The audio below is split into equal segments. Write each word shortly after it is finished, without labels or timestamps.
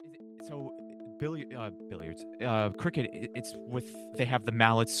So billiards, cricket. It's with they have the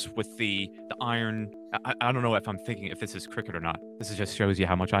mallets with the iron. I don't know if this is cricket or not. This just shows you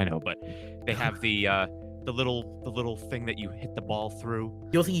how much I know. But they have the little thing that you hit the ball through.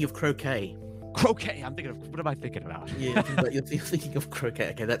 You're thinking of croquet. Croquet. I'm thinking of what am I thinking about? Yeah, you're thinking of croquet.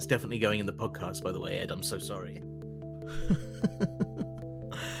 Okay, that's definitely going in the podcast, by the way, Ed. I'm so sorry.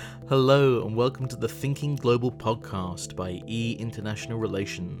 Hello and welcome to the Thinking Global podcast by International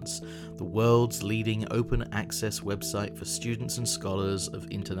Relations, the world's leading open access website for students and scholars of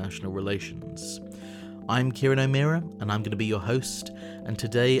international relations. I'm Kieran O'Meara and I'm going to be your host, and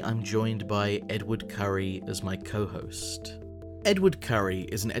today I'm joined by Edward Curry as my co-host. Edward Curry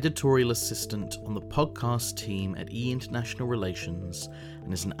is an editorial assistant on the podcast team at International Relations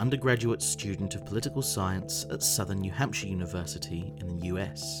and is an undergraduate student of political science at Southern New Hampshire University in the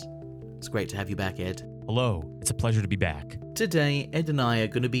US. It's great to have you back, Ed. Hello, it's a pleasure to be back. Today, Ed and I are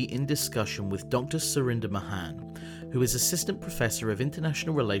going to be in discussion with Dr. Surinder Mohan, who is Assistant Professor of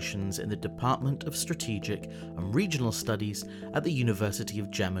International Relations in the Department of Strategic and Regional Studies at the University of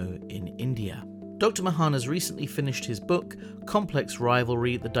Jammu in India. Dr. Mohan has recently finished his book, Complex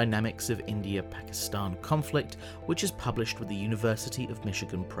Rivalry, The Dynamics of India-Pakistan Conflict, which is published with the University of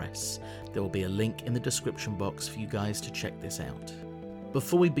Michigan Press. There will be a link in the description box for you guys to check this out.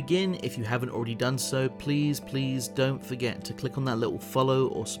 Before we begin, if you haven't already done so, please don't forget to click on that little follow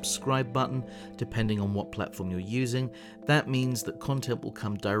or subscribe button, depending on what platform you're using. That means that content will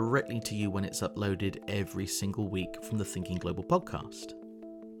come directly to you when it's uploaded every single week from the Thinking Global podcast.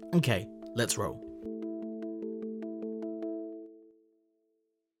 Okay, let's roll.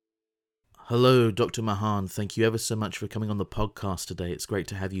 Hello, Dr. Mohan. Thank you ever so much for coming on the podcast today. It's great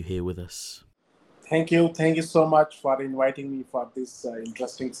to have you here with us. Thank you so much for inviting me for this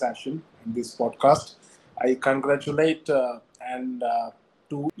interesting session in this podcast. I congratulate to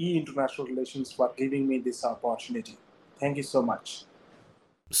International Relations for giving me this opportunity. Thank you so much.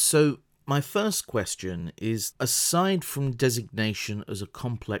 So, my first question is, aside from designation as a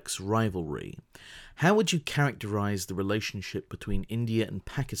complex rivalry, how would you characterize the relationship between India and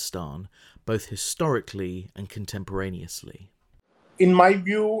Pakistan, both historically and contemporaneously? In my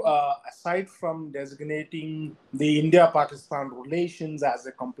view, aside from designating the India-Pakistan relations as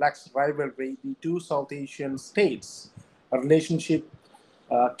a complex rivalry, the two South Asian states' relationship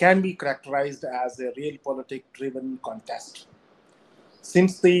can be characterized as a realpolitik-driven contest.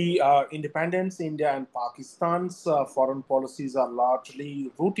 Since the independence, India and Pakistan's foreign policies are largely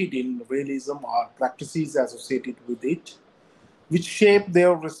rooted in realism or practices associated with it, which shape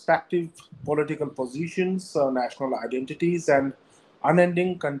their respective political positions, national identities, and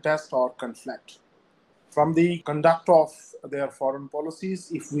unending contest or conflict. From the conduct of their foreign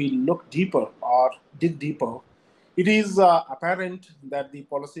policies, if we look deeper or dig deeper, it is apparent that the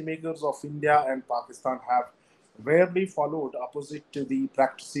policymakers of India and Pakistan have rarely followed opposite to the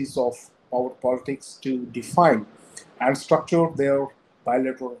practices of power politics to define and structure their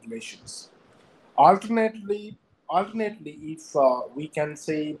bilateral relations. Alternately, if we can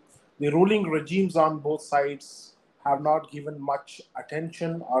say the ruling regimes on both sides have not given much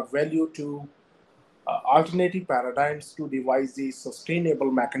attention or value to alternative paradigms to devise a sustainable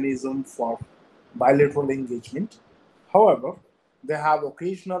mechanism for bilateral engagement. However, they have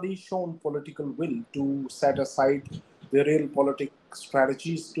occasionally shown political will to set aside the realpolitik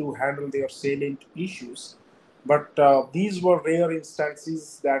strategies to handle their salient issues, but these were rare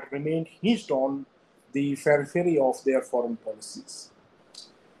instances that remained hinged on the periphery of their foreign policies.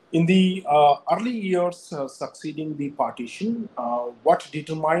 In the early years succeeding the partition, what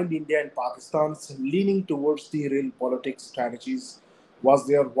determined India and Pakistan's leaning towards the realpolitik strategies was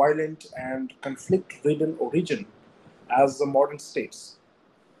their violent and conflict-ridden origin as the modern states.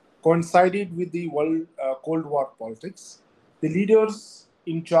 Coincided with the World Cold War politics, the leaders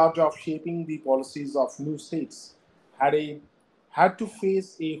in charge of shaping the policies of new states had to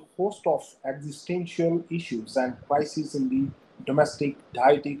face a host of existential issues and crises in the domestic,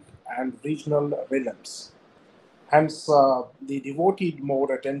 dietic, and regional realms. Hence, they devoted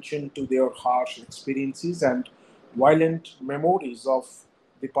more attention to their harsh experiences and violent memories of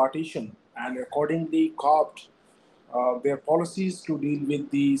the partition, and accordingly carved their policies to deal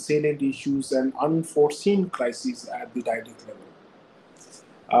with the salient issues and unforeseen crises at the dietic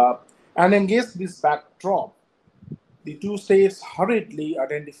level. And against this backdrop, the two states hurriedly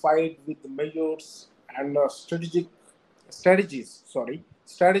identified with the measures and strategies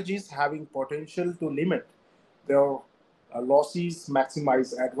having potential to limit their losses,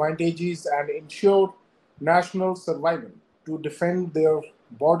 maximize advantages, and ensure national survival, to defend their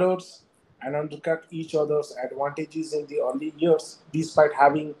borders and undercut each other's advantages in the early years, despite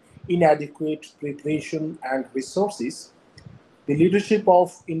having inadequate preparation and resources, the leadership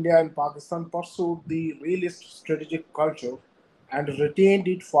of India and Pakistan pursued the realist strategic culture and retained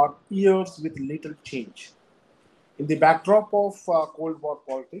it for years with little change. In the backdrop of Cold War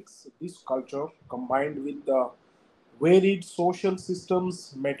politics, this culture, combined with the varied social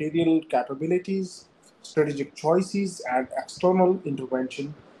systems, material capabilities, strategic choices, and external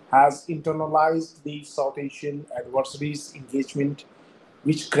intervention, has internalized the South Asian adversaries' engagement,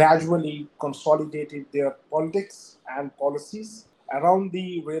 which gradually consolidated their politics and policies around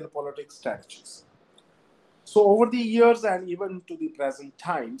the realpolitik strategies. So, over the years and even to the present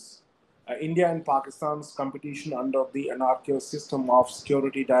times, India and Pakistan's competition under the anarchical system of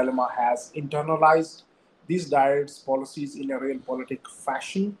security dilemma has internalized these dyad's policies in a realpolitik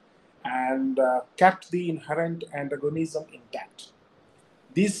fashion and kept the inherent antagonism intact.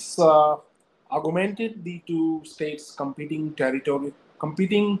 This augmented the two states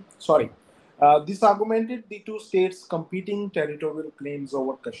this augmented the two states competing territorial claims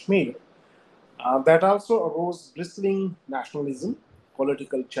over Kashmir. That also arose bristling nationalism,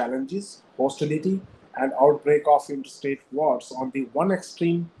 political challenges, hostility, and outbreak of interstate wars on the one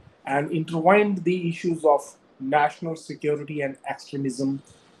extreme, and intertwined the issues of national security and extremism,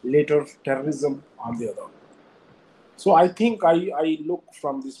 later terrorism on the other. So I think I look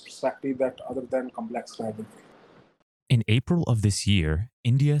from this perspective that other than complex rivalry. In April of this year,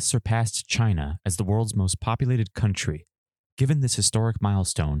 India surpassed China as the world's most populated country. Given this historic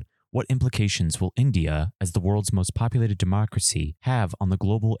milestone, what implications will India, as the world's most populated democracy, have on the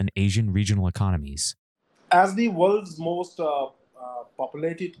global and Asian regional economies? As the world's most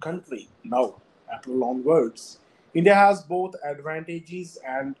populated country now, April onwards, India has both advantages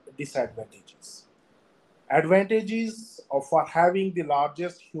and disadvantages. Advantages of for having the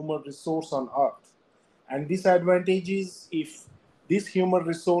largest human resource on earth, and disadvantages if this human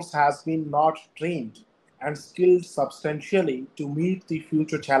resource has been not trained and skilled substantially to meet the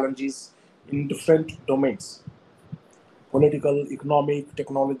future challenges in different domains: political, economic,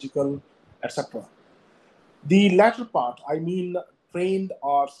 technological, etc. The latter part, I mean trained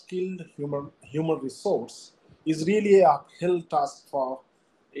or skilled human resource, is really a uphill task for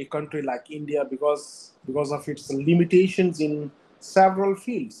a country like India because of its limitations in several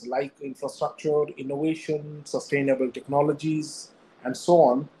fields like infrastructure, innovation, sustainable technologies, and so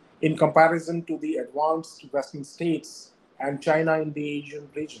on, in comparison to the advanced Western states and China in the Asian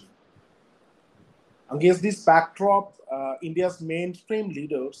region. Against this backdrop, India's mainstream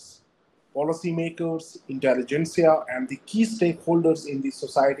leaders, policymakers, intelligentsia, and the key stakeholders in the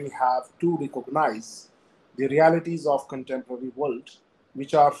society have to recognize the realities of contemporary world,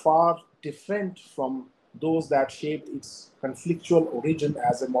 which are far different from those that shaped its conflictual origin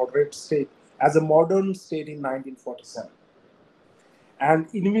as a modern state in 1947. And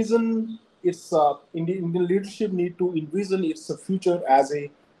envision Indian leadership need to envision its future as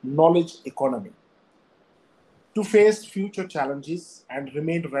a knowledge economy to face future challenges and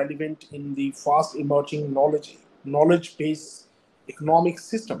remain relevant in the fast emerging knowledge based economic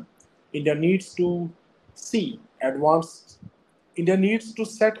system. India needs to see advanced India needs to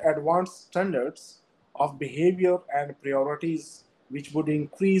set advanced standards of behavior and priorities which would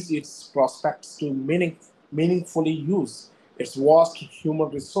increase its prospects to meaningfully use its vast human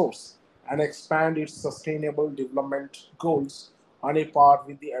resource and expand its sustainable development goals on a par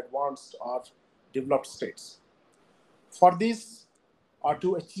with the advanced or developed states. For this, or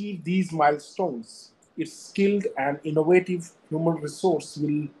to achieve these milestones, its skilled and innovative human resource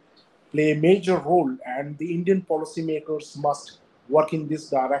will play a major role, and the Indian policymakers must work in this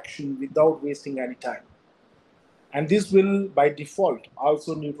direction without wasting any time. And this will, by default,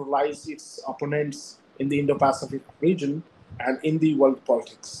 also neutralize its opponents in the Indo Pacific region and in the world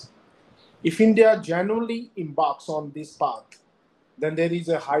politics. If India genuinely embarks on this path, then there is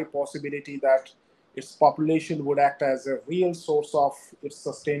a high possibility that its population would act as a real source of its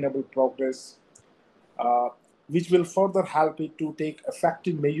sustainable progress, uh, which will further help it to take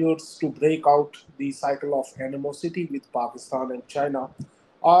effective measures to break out the cycle of animosity with Pakistan and China,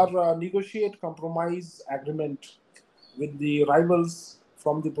 or negotiate compromise agreement with the rivals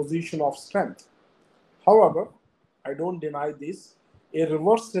from the position of strength. However, I don't deny this. A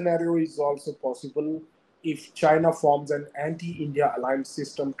reverse scenario is also possible if China forms an anti India alliance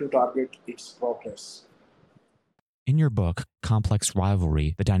system to target its progress. In your book, Complex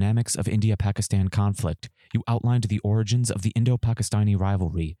Rivalry: The Dynamics of India-Pakistan Conflict, you outlined the origins of the Indo-Pakistani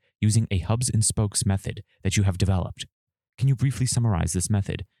rivalry using a hubs and spokes method that you have developed. Can you briefly summarize this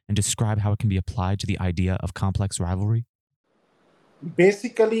method and describe how it can be applied to the idea of complex rivalry?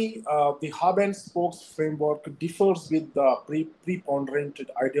 Basically, the hub and spokes framework differs with the preponderant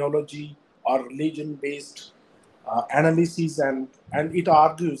ideology or religion based analysis, and it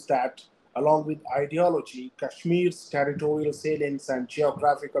argues that, along with ideology, Kashmir's territorial salience and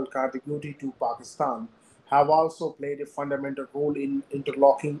geographical contiguity to Pakistan have also played a fundamental role in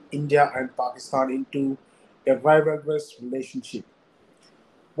interlocking India and Pakistan into a rivalrous relationship.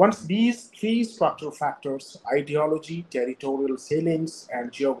 Once these three structural factors, ideology, territorial salience,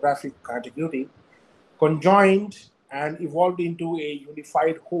 and geographic contiguity, conjoined and evolved into a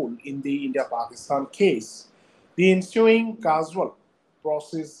unified whole in the India Pakistan case, the ensuing causal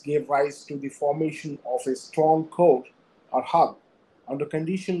process gave rise to the formation of a strong core or hub under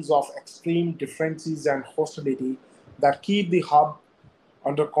conditions of extreme differences and hostility that keep the hub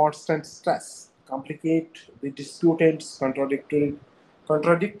under constant stress, complicate the disputants' contradicted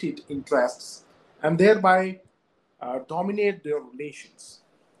interests, and thereby dominate their relations.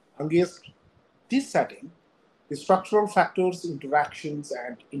 Against this setting, the structural factors, interactions,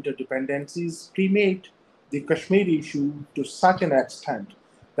 and interdependencies permeate the Kashmir issue to such an extent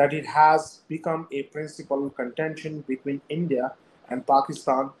that it has become a principal contention between India and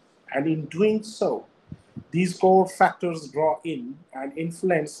Pakistan, and in doing so, these core factors draw in and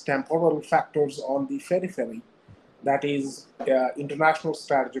influence temporal factors on the periphery, that is, international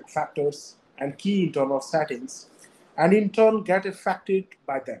strategic factors and key internal settings, and in turn get affected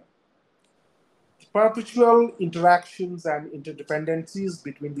by them. The perpetual interactions and interdependencies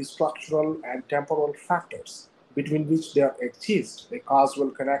between the structural and temporal factors between which there exists a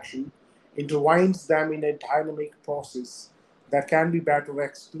causal connection intertwines them in a dynamic process that can be better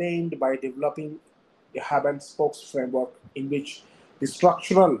explained by developing a hub and spokes framework in which the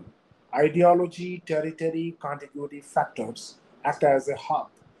structural, ideology, territory, contiguity factors act as a hub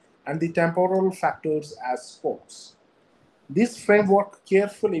and the temporal factors as spokes. This framework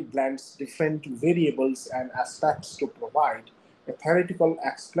carefully blends different variables and aspects to provide a theoretical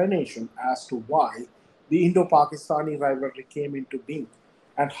explanation as to why the Indo Pakistani rivalry came into being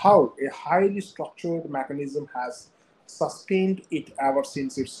and how a highly structured mechanism has sustained it ever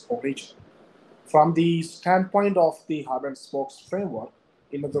since its origin. From the standpoint of the hub and spokes framework,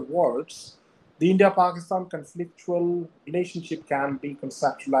 in other words, the India Pakistan conflictual relationship can be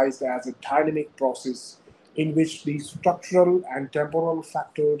conceptualized as a dynamic process in which the structural and temporal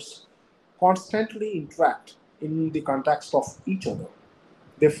factors constantly interact in the context of each other.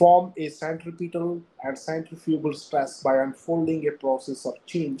 They form a centripetal and centrifugal stress by unfolding a process of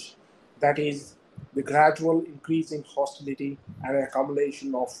change that is, the gradual increase in hostility and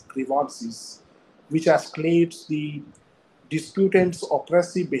accumulation of grievances, which escalates the disputants'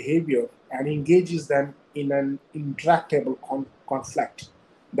 oppressive behavior and engages them in an intractable conflict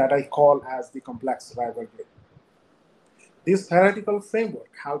that I call as the complex rivalry. This theoretical framework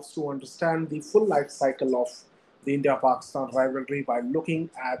helps to understand the full life cycle of the India Pakistan rivalry by looking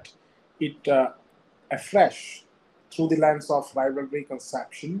at it afresh through the lens of rivalry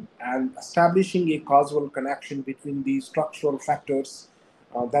conception and establishing a causal connection between the structural factors,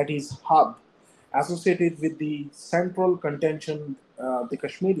 that is, hub, associated with the central contention, the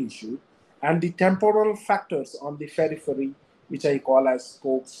Kashmir issue, and the temporal factors on the periphery, which I call as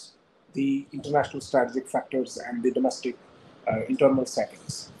scopes, the international strategic factors, and the domestic internal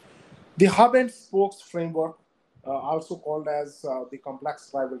settings. The hub and spokes framework, also called as the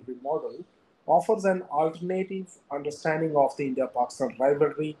complex rivalry model, offers an alternative understanding of the India Pakistan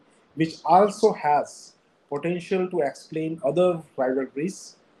rivalry, which also has potential to explain other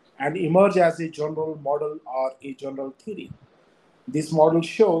rivalries and emerge as a general model or a general theory. This model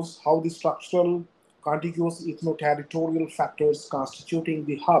shows how the structural, contiguous ethno-territorial factors constituting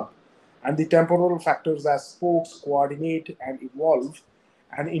the hub and the temporal factors as spokes coordinate and evolve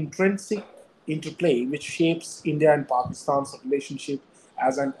an intrinsic interplay which shapes India and Pakistan's relationship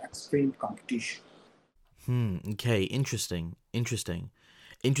as an extreme competition. Okay, interesting. Interesting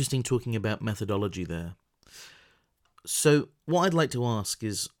talking about methodology there. So, what I'd like to ask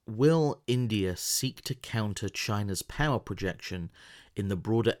is, will India seek to counter China's power projection in the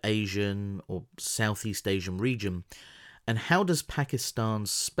broader Asian or Southeast Asian region? And how does Pakistan's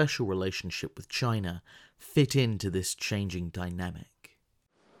special relationship with China fit into this changing dynamic?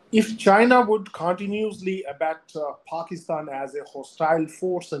 If China would continuously abet Pakistan as a hostile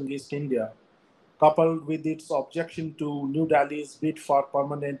force against India, coupled with its objection to New Delhi's bid for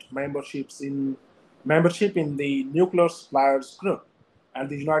permanent membership in the Nuclear Suppliers Group and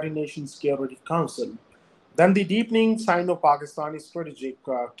the United Nations Security Council, then the deepening Sino-Pakistani strategic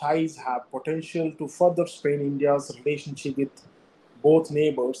ties have potential to further strain India's relationship with both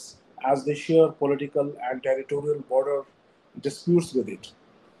neighbors as they share political and territorial border disputes with it.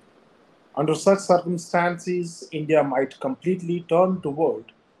 Under such circumstances, India might completely turn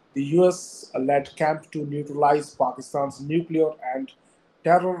toward the US led camp to neutralize Pakistan's nuclear and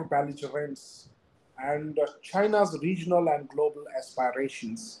terror belligerents and China's regional and global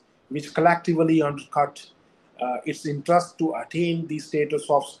aspirations, which collectively undercut its interest to attain the status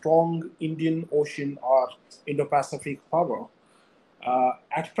of strong Indian Ocean or Indo Pacific power.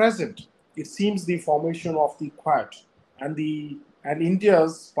 At present, it seems the formation of the Quad and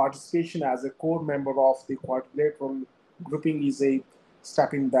India's participation as a core member of the quadrilateral grouping is a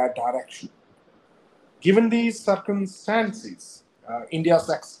step in that direction. Given these circumstances, India's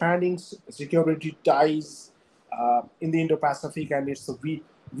expanding security ties in the Indo-Pacific and its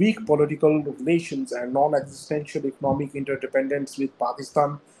weak political relations and non-existential economic interdependence with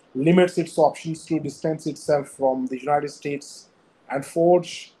Pakistan limits its options to distance itself from the United States and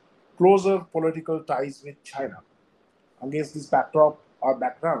forge closer political ties with China. Against this backdrop or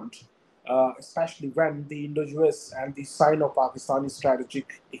background, especially when the Indo-US and the Sino-Pakistani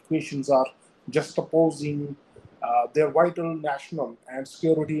strategic equations are juxtaposing their vital national and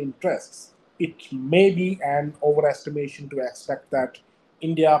security interests, it may be an overestimation to expect that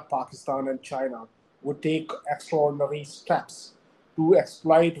India, Pakistan, and China would take extraordinary steps to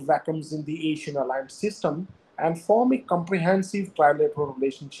exploit vacuums in the Asian alliance system and form a comprehensive trilateral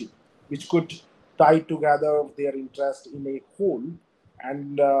relationship which could tie together their interest in a whole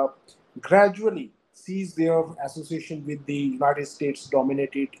and gradually cease their association with the United States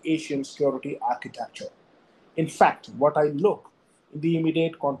dominated Asian security architecture. In fact, what I look in the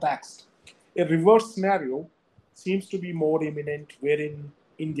immediate context, a reverse scenario seems to be more imminent, wherein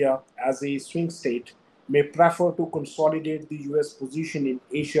India, as a swing state, may prefer to consolidate the US position in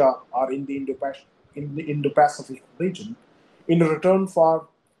Asia or in the Indo Pacific region in return for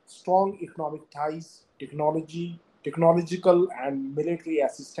strong economic ties, technological and military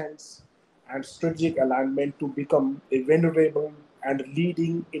assistance, and strategic alignment to become a venerable and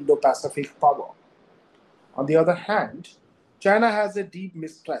leading Indo Pacific power. On the other hand, China has a deep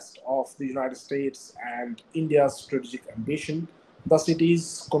mistrust of the United States and India's strategic ambition. Thus, it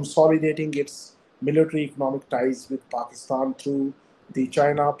is consolidating its military economic ties with Pakistan through the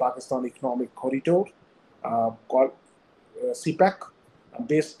China Pakistan Economic Corridor, called CPEC,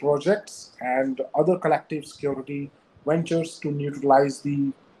 based projects, and other collective security ventures to neutralize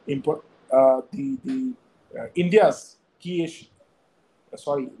India's key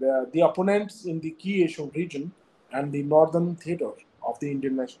the opponents in the key Asian region and the northern theater of the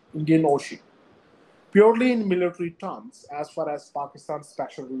Indian Ocean. Purely in military terms, as far as Pakistan's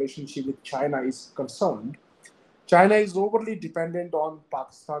special relationship with China is concerned, China is overly dependent on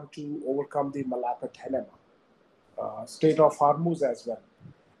Pakistan to overcome the Malacca dilemma, Strait of Hormuz as well,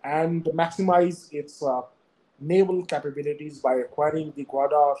 and maximize its naval capabilities by acquiring the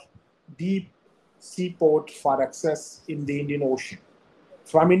Gwadar deep seaport for access in the Indian Ocean.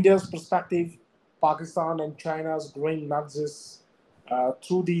 From India's perspective, Pakistan and China's growing nexus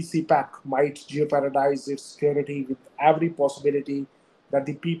through the CPAC might jeopardize its security with every possibility that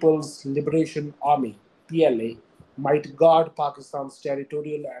the People's Liberation Army (PLA) might guard Pakistan's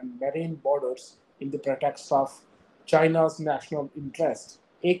territorial and marine borders in the pretext of China's national interest,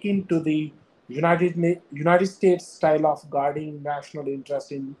 akin to the United States style of guarding national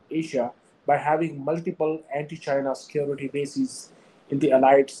interest in Asia by having multiple anti-China security bases in the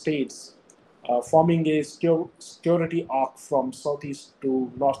allied states, forming a security arc from Southeast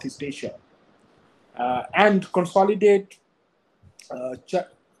to Northeast Asia, and consolidate.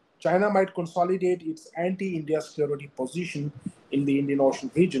 China might consolidate its anti-India security position in the Indian Ocean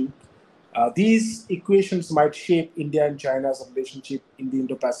region. These equations might shape India and China's relationship in the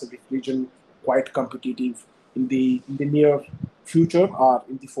Indo-Pacific region quite competitive in the near future or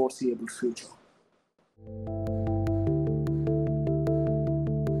in the foreseeable future.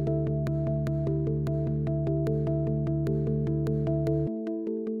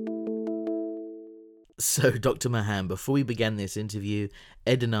 So, Dr. Mohan, before we began this interview,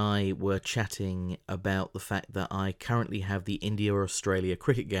 Ed and I were chatting about the fact that I currently have the India-Australia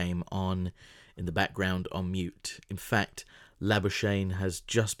cricket game on in the background on mute. In fact, Labuschagne has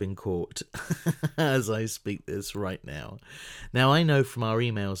just been caught as I speak this right now. Now, I know from our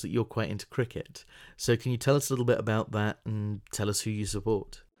emails that you're quite into cricket, so can you tell us a little bit about that and tell us who you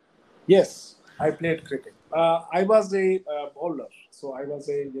support? Yes, I played cricket. I was a bowler, so I was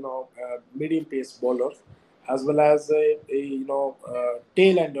a medium pace bowler, as well as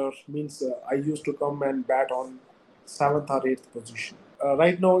tail ender means I used to come and bat on seventh or eighth position.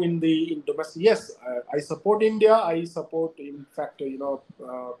 Right now in domestic, yes, I support India. I support, in fact,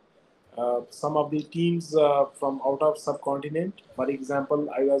 some of the teams from out of subcontinent. For example,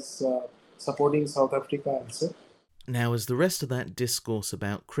 I was supporting South Africa also. Now, as the rest of that discourse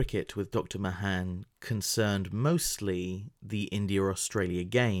about cricket with Dr. Mohan concerned mostly the India-Australia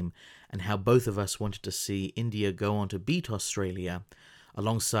game and how both of us wanted to see India go on to beat Australia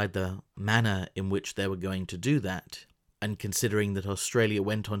alongside the manner in which they were going to do that, and considering that Australia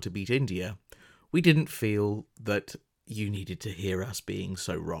went on to beat India, we didn't feel that you needed to hear us being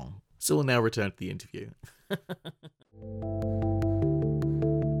so wrong. So we'll now return to the interview.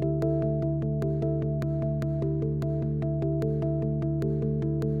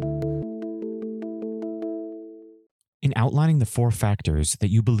 In outlining the 4 factors that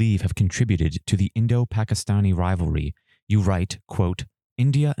you believe have contributed to the Indo-Pakistani rivalry, you write, quote,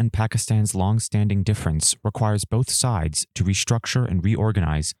 India and Pakistan's long-standing difference requires both sides to restructure and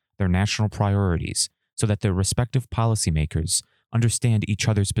reorganize their national priorities so that their respective policymakers understand each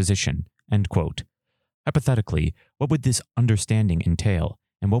other's position, end quote. Hypothetically, what would this understanding entail,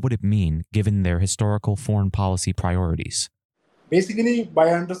 and what would it mean given their historical foreign policy priorities? Basically, by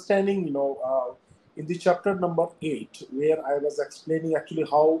understanding, in the chapter number 8, where I was explaining actually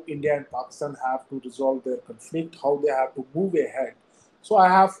how India and Pakistan have to resolve their conflict, how they have to move ahead. So I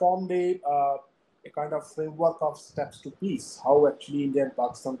have formed a kind of framework of steps to peace, how actually India and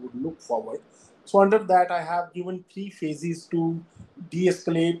Pakistan would look forward. So under that, I have given 3 phases to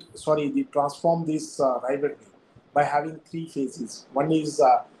transform this rivalry by having 3 phases. One is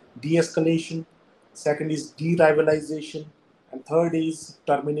de-escalation, second is de-rivalization, and third is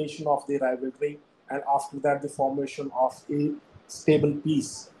termination of the rivalry, and after that the formation of a stable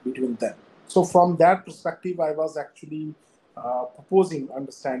peace between them. So from that perspective, I was actually proposing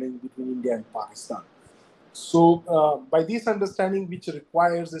understanding between India and Pakistan. So, by this understanding, which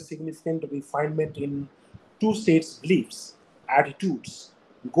requires a significant refinement in two states' beliefs, attitudes,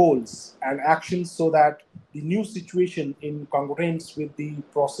 goals, and actions, so that the new situation, in congruence with the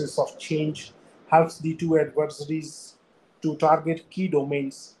process of change, helps the two adversaries to target key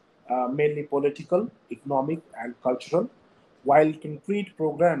domains, mainly political, economic, and cultural, while concrete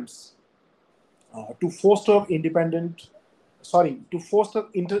programs to foster interdependent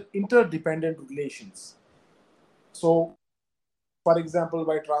relations. So, for example,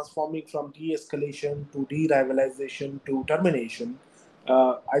 by transforming from de-escalation to de-rivalization to termination,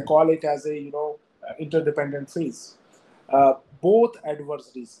 I call it as a interdependent phase. Both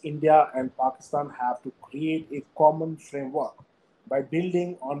adversaries, India and Pakistan, have to create a common framework by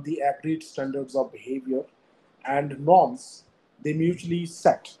building on the agreed standards of behavior and norms they mutually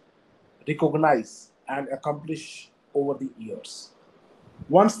set, recognize, and accomplish over the years.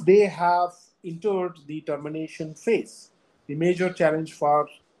 Once they have entered the termination phase, the major challenge for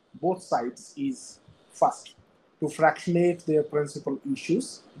both sides is first to fractionate their principal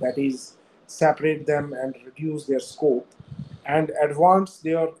issues, that is, separate them and reduce their scope, and advance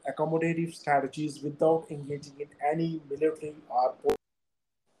their accommodative strategies without engaging in any military or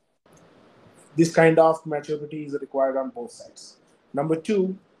this kind of maturity is required on both sides. Number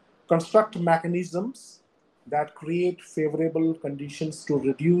two, construct mechanisms that create favorable conditions to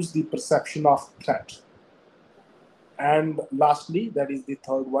reduce the perception of threat. And lastly, that is the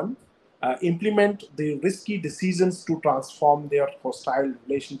third one, implement the risky decisions to transform their hostile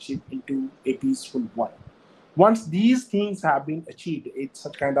relationship into a peaceful one. Once these things have been achieved, it's a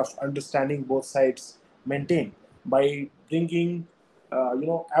kind of understanding both sides maintain by bringing,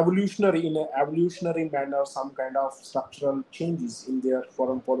 evolutionary in an evolutionary manner, some kind of structural changes in their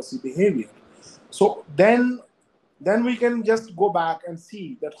foreign policy behavior. So then we can just go back and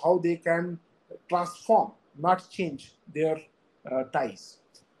see that how they can transform, not change their ties.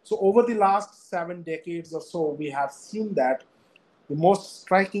 So over the last 7 decades or so, we have seen that the most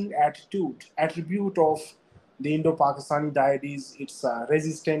striking attribute of the Indo-Pakistani diet is its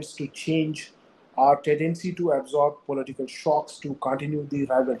resistance to change or tendency to absorb political shocks to continue the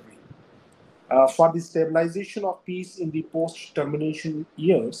rivalry. For the stabilization of peace in the post-termination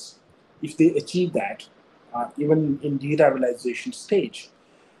years, if they achieve that, even in de-rivalization stage,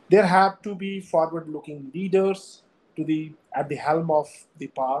 there have to be forward-looking leaders at the helm of the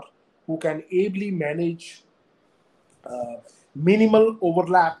power who can ably manage uh, minimal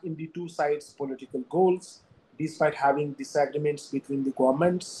overlap in the two sides' political goals, despite having disagreements between the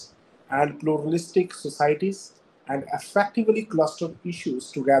governments and pluralistic societies, and effectively cluster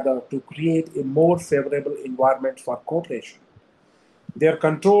issues together to create a more favorable environment for cooperation. Their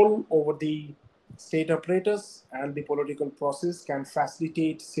control over the state apparatus and the political process can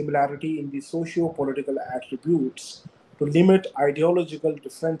facilitate similarity in the socio political attributes to limit ideological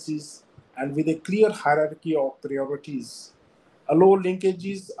differences and with a clear hierarchy of priorities allow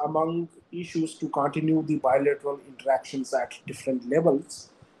linkages among issues to continue the bilateral interactions at different levels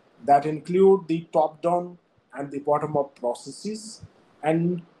that include the top-down and the bottom-up processes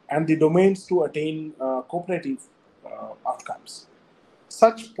and the domains to attain cooperative outcomes.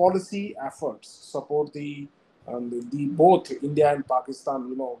 Such policy efforts support the both India and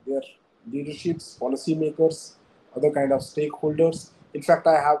Pakistan, their leaderships, policymakers, other kind of stakeholders. In fact,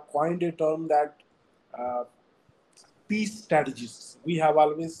 I have coined a term that uh, peace strategists. We have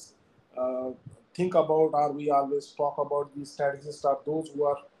always uh, think about, or we always talk about these strategists are those who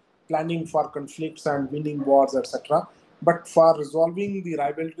are planning for conflicts and winning wars, etc. But for resolving the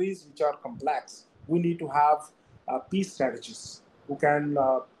rivalries which are complex, we need to have peace strategists who can,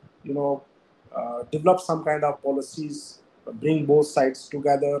 you know, develop some kind of policies, bring both sides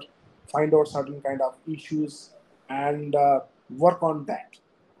together, find out certain kind of issues, and work on that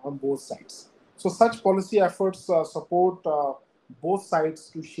on both sides. So, such policy efforts support both sides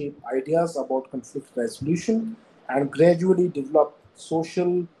to shape ideas about conflict resolution and gradually develop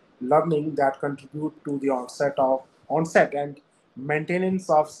social learning that contribute to the onset and maintenance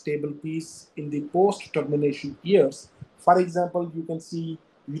of stable peace in the post-termination years. For example, you can see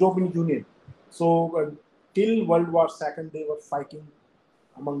European Union. So till World War II, they were fighting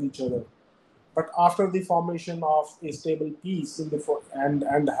among each other. But after the formation of a stable peace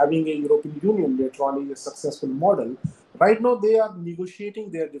and having a European Union later on is a successful model, right now they are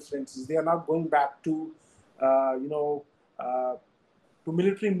negotiating their differences. They are not going back to, uh, you know, uh, to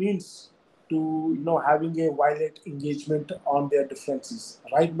military means to having a violent engagement on their differences.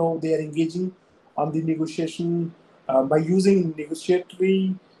 Right now they are engaging on the negotiation by using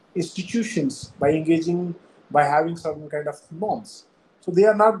negotiatory institutions, by engaging by having certain kind of norms. So they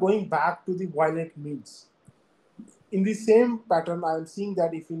are not going back to the violent means. In the same pattern, I am seeing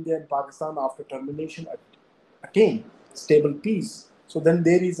that if India and Pakistan, after termination, attain stable peace, so then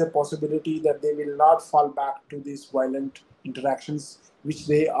there is a possibility that they will not fall back to these violent interactions which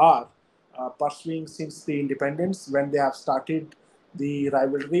they are pursuing since the independence when they have started the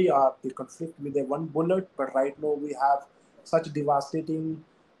rivalry or the conflict with a one bullet. But right now we have such devastating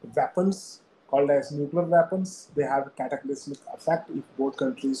weapons called as nuclear weapons. They have a cataclysmic effect if both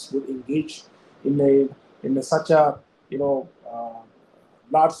countries would engage in such a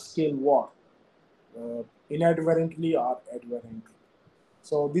large scale war, inadvertently or advertently.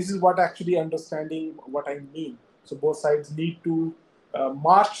 So this is what actually understanding what I mean. So both sides need to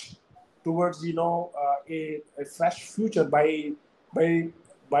march towards a fresh future by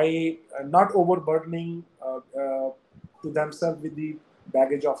not overburdening to themselves with the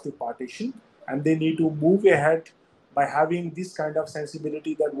baggage of the partition, and they need to move ahead by having this kind of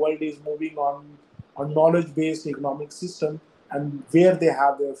sensibility that world is moving on knowledge based economic system and where they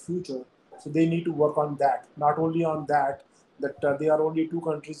have their future. So they need to work on that. Not only on that, that there are only two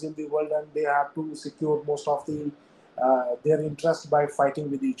countries in the world and they have to secure most of their interest by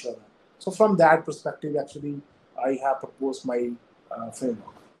fighting with each other. So from that perspective, actually, I have proposed my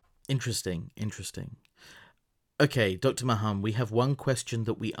framework. Interesting, interesting. Okay, Dr. Mohan, we have one question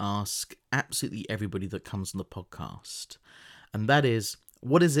that we ask absolutely everybody that comes on the podcast, and that is,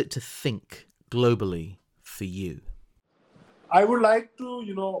 what is it to think globally for you? I would like to,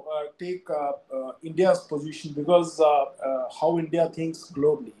 take India's position because how India thinks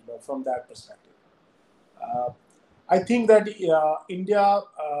globally, from that perspective. Uh, I think that India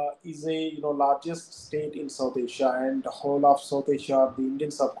is a largest state in South Asia, and the whole of South Asia, the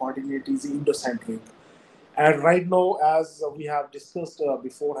Indian subcontinent is Indo-centric. And right now, as we have discussed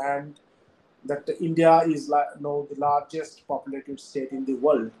beforehand, that India is the largest populated state in the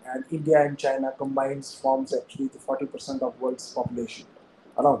world, and India and China combines forms actually the 40% of world's population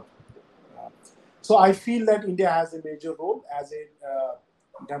around. Uh, so I feel that India has a major role as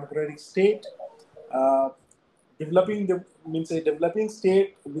a democratic state. Uh, Developing the means a developing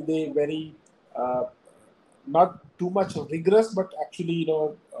state with a very uh, not too much rigorous, but actually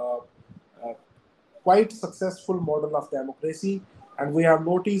uh, quite successful model of democracy. And we have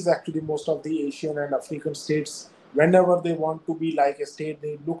noticed actually most of the Asian and African states, whenever they want to be like a state,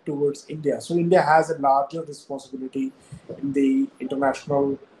 they look towards India. So India has a larger responsibility in the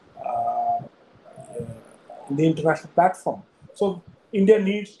international uh, in the international platform. So India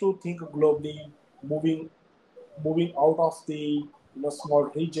needs to think globally, moving moving out of the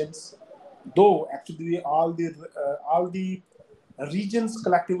small regions. Though actually all the regions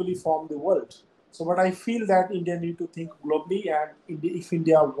collectively form the world. So, but I feel that India need to think globally, and if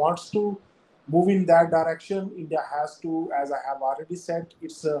India wants to move in that direction, India has to, as I have already said,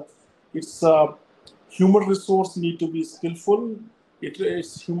 it's a human resource need to be skillful.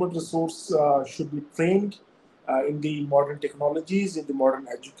 Its human resource should be trained. in the modern technologies, in the modern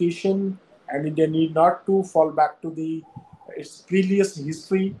education, and India need not to fall back to the its previous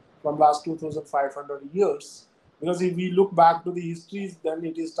history from last 2,500 years. Because if we look back to the histories, then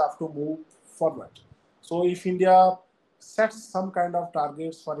it is tough to move forward. So if India sets some kind of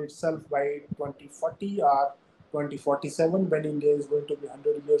targets for itself by 2040 or 2047, when India is going to be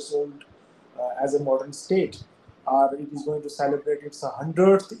 100 years old as a modern state, or it is going to celebrate its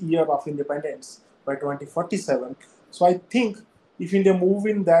 100th year of independence by 2047. So I think if India move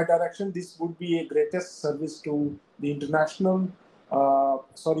in that direction, this would be a greatest service to the international,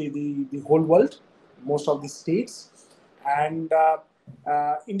 the whole world, most of the states, and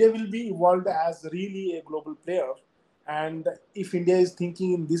India will be evolved as really a global player. And if India is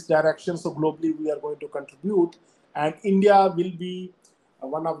thinking in this direction, so globally we are going to contribute, and India will be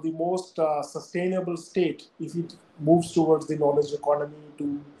one of the most sustainable state if it moves towards the knowledge economy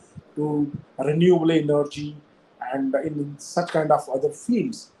to renewable energy and in such kind of other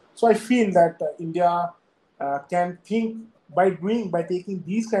fields. So I feel that India can think by taking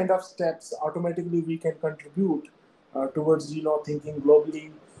these kind of steps, automatically we can contribute towards thinking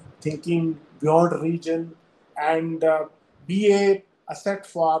globally, thinking beyond region, and be a asset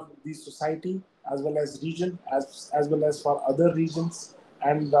for the society as well as region, as well as for other regions,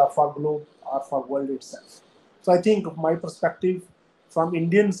 and for globe or for world itself. So I think my perspective from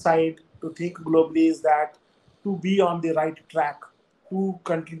Indian side to think globally is that to be on the right track to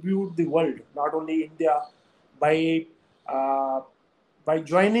contribute the world, not only India, by uh, by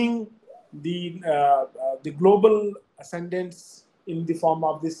joining the global ascendance in the form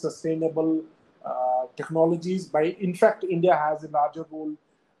of this sustainable technologies. By in fact, India has a larger role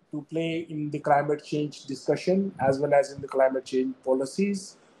to play in the climate change discussion as well as in the climate change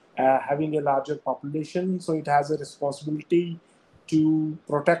policies. Having a larger population, so it has a responsibility to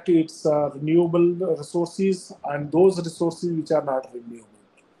protect its renewable resources and those resources which are not renewable.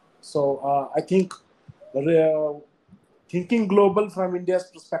 So I think uh, thinking global from India's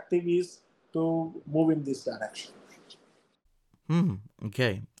perspective is to move in this direction.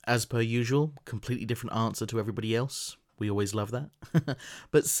 Okay. As per usual, completely different answer to everybody else. We always love that.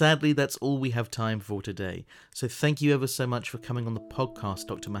 But sadly, that's all we have time for today. So thank you ever so much for coming on the podcast,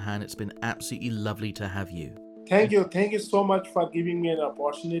 Dr. Mohan. It's been absolutely lovely to have you. Thank you so much for giving me an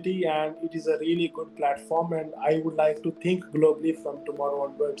opportunity, and it is a really good platform. And I would like to think globally from tomorrow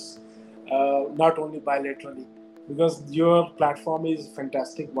onwards, not only bilaterally, because your platform is a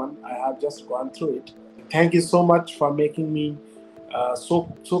fantastic one. I have just gone through it. Thank you so much for making me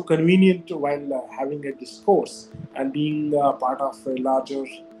so convenient while having a discourse and being part of a larger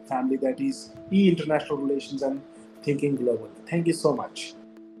family that is international relations and thinking global. Thank you so much.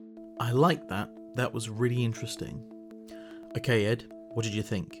 I like that. That was really interesting. Okay, Ed, what did you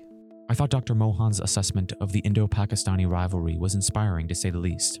think? I thought Dr. Mohan's assessment of the Indo-Pakistani rivalry was inspiring to say the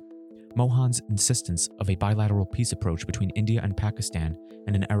least. Mohan's insistence of a bilateral peace approach between India and Pakistan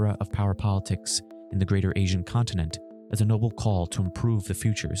in an era of power politics in the greater Asian continent is a noble call to improve the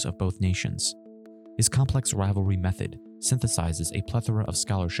futures of both nations. His complex rivalry method synthesizes a plethora of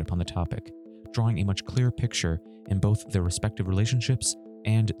scholarship on the topic, drawing a much clearer picture in both their respective relationships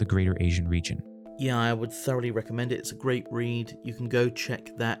and the greater Asian region. Yeah, I would thoroughly recommend it. It's a great read. You can go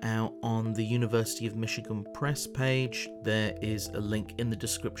check that out on the University of Michigan Press page. There is a link in the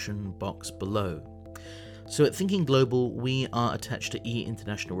description box below. So at Thinking Global, we are attached to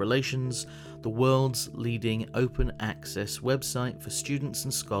International Relations, the world's leading open access website for students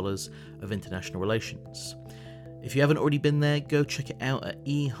and scholars of international relations. If you haven't already been there, go check it out at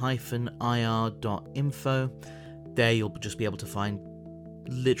e-ir.info. There you'll just be able to find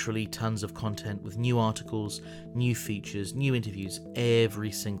literally tons of content with new articles, new features, new interviews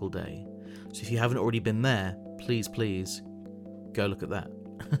every single day. So if you haven't already been there, please go look at that.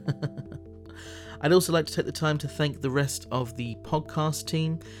 I'd also like to take the time to thank the rest of the podcast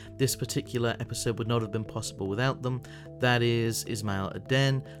team. This particular episode would not have been possible without them. That is Ismail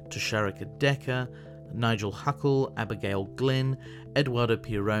Aden, Tosharika Decker, Nigel Huckle, Abigail Glynn, Eduardo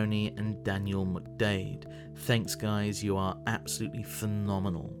Pieroni, and Daniel McDade. Thanks, guys. You are absolutely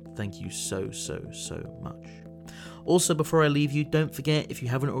phenomenal. Thank you so much. Also, before I leave you, don't forget, if you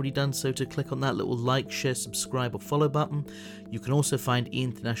haven't already done so, to click on that little like, share, subscribe, or follow button. You can also find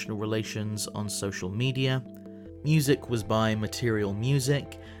International Relations on social media. Music was by Material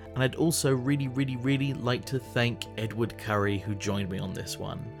Music. And I'd also really like to thank Edward Curry, who joined me on this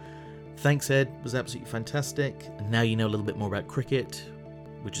one. Thanks, Ed. It was absolutely fantastic. And now you know a little bit more about cricket,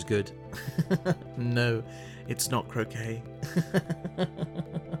 which is good. No, it's not croquet.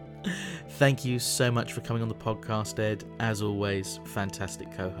 Thank you so much for coming on the podcast, Ed. As always,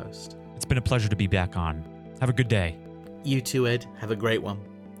 fantastic co-host. It's been a pleasure to be back on. Have a good day. You too, Ed. Have a great one.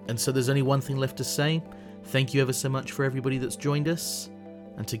 And so there's only one thing left to say. Thank you ever so much for everybody that's joined us.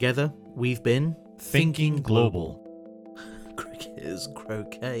 And together, we've been Thinking Global. Cricket is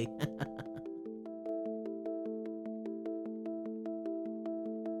croquet.